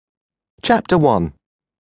Chapter 1.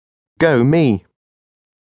 Go Me.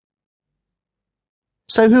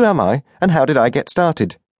 So who am I, and how did I get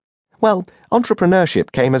started? Well,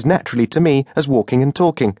 entrepreneurship came as naturally to me as walking and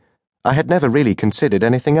talking. I had never really considered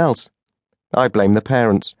anything else. I blame the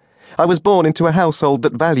parents. I was born into a household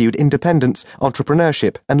that valued independence,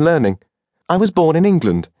 entrepreneurship, and learning. I was born in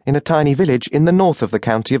England, in a tiny village in the north of the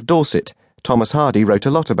county of Dorset. Thomas Hardy wrote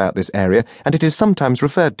a lot about this area, and it is sometimes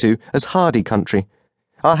referred to as Hardy Country.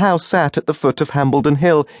 Our house sat at the foot of Hambledon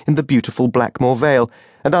Hill in the beautiful Blackmore Vale,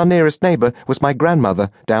 and our nearest neighbour was my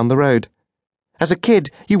grandmother down the road. As a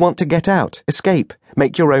kid, you want to get out, escape,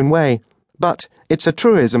 make your own way. But it's a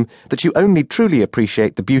truism that you only truly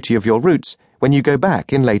appreciate the beauty of your roots when you go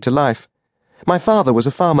back in later life. My father was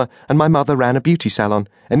a farmer, and my mother ran a beauty salon,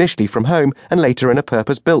 initially from home and later in a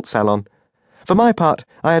purpose-built salon. For my part,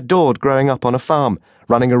 I adored growing up on a farm,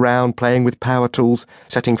 running around playing with power tools,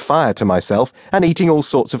 setting fire to myself, and eating all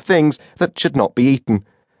sorts of things that should not be eaten.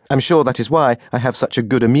 I'm sure that is why I have such a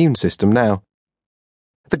good immune system now.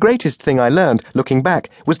 The greatest thing I learned, looking back,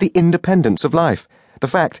 was the independence of life. The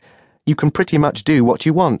fact you can pretty much do what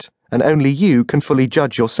you want, and only you can fully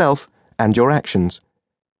judge yourself and your actions.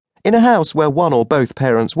 In a house where one or both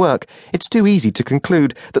parents work, it's too easy to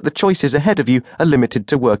conclude that the choices ahead of you are limited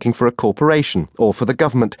to working for a corporation or for the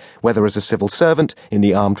government, whether as a civil servant, in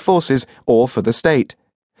the armed forces, or for the state.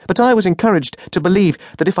 But I was encouraged to believe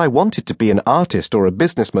that if I wanted to be an artist or a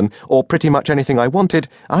businessman, or pretty much anything I wanted,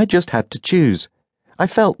 I just had to choose. I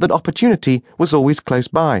felt that opportunity was always close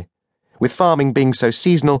by. With farming being so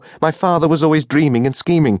seasonal, my father was always dreaming and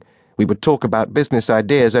scheming. We would talk about business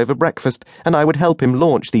ideas over breakfast, and I would help him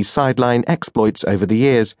launch these sideline exploits over the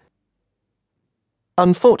years.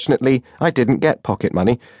 Unfortunately, I didn't get pocket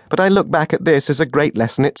money, but I look back at this as a great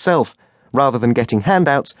lesson itself. Rather than getting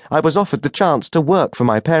handouts, I was offered the chance to work for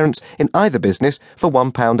my parents in either business for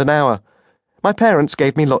 £1 an hour. My parents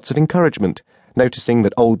gave me lots of encouragement. Noticing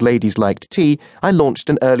that old ladies liked tea, I launched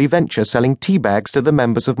an early venture selling tea bags to the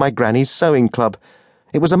members of my granny's sewing club.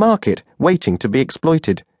 It was a market waiting to be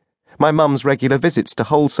exploited. My mum's regular visits to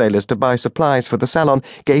wholesalers to buy supplies for the salon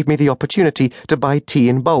gave me the opportunity to buy tea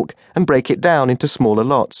in bulk and break it down into smaller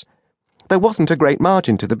lots. There wasn't a great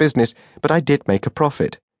margin to the business, but I did make a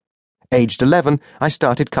profit. Aged 11, I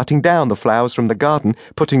started cutting down the flowers from the garden,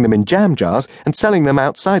 putting them in jam jars and selling them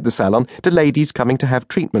outside the salon to ladies coming to have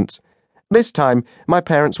treatments. This time, my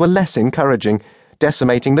parents were less encouraging.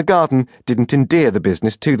 Decimating the garden didn't endear the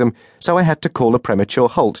business to them, so I had to call a premature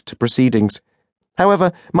halt to proceedings.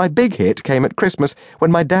 However, my big hit came at Christmas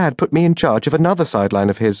when my dad put me in charge of another sideline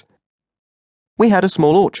of his. We had a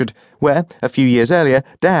small orchard where, a few years earlier,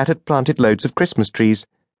 Dad had planted loads of Christmas trees.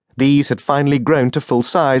 These had finally grown to full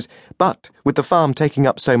size, but with the farm taking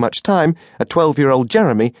up so much time, a 12-year-old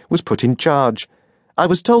Jeremy was put in charge. I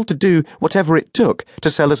was told to do whatever it took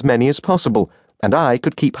to sell as many as possible, and I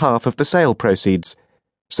could keep half of the sale proceeds.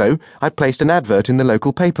 So I placed an advert in the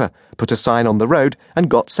local paper, put a sign on the road, and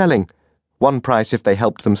got selling. One price if they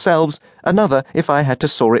helped themselves, another if I had to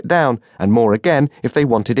saw it down, and more again if they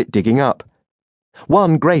wanted it digging up.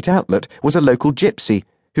 One great outlet was a local gypsy,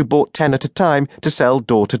 who bought 10 at a time to sell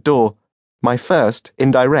door to door. My first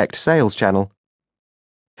indirect sales channel.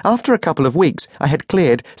 After a couple of weeks, I had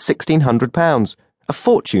cleared £1,600, a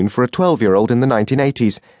fortune for a 12-year-old in the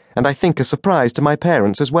 1980s, and I think a surprise to my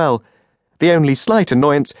parents as well. The only slight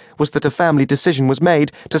annoyance was that a family decision was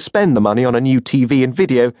made to spend the money on a new TV and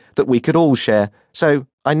video that we could all share, so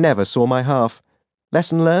I never saw my half.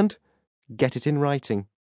 Lesson learned? Get it in writing.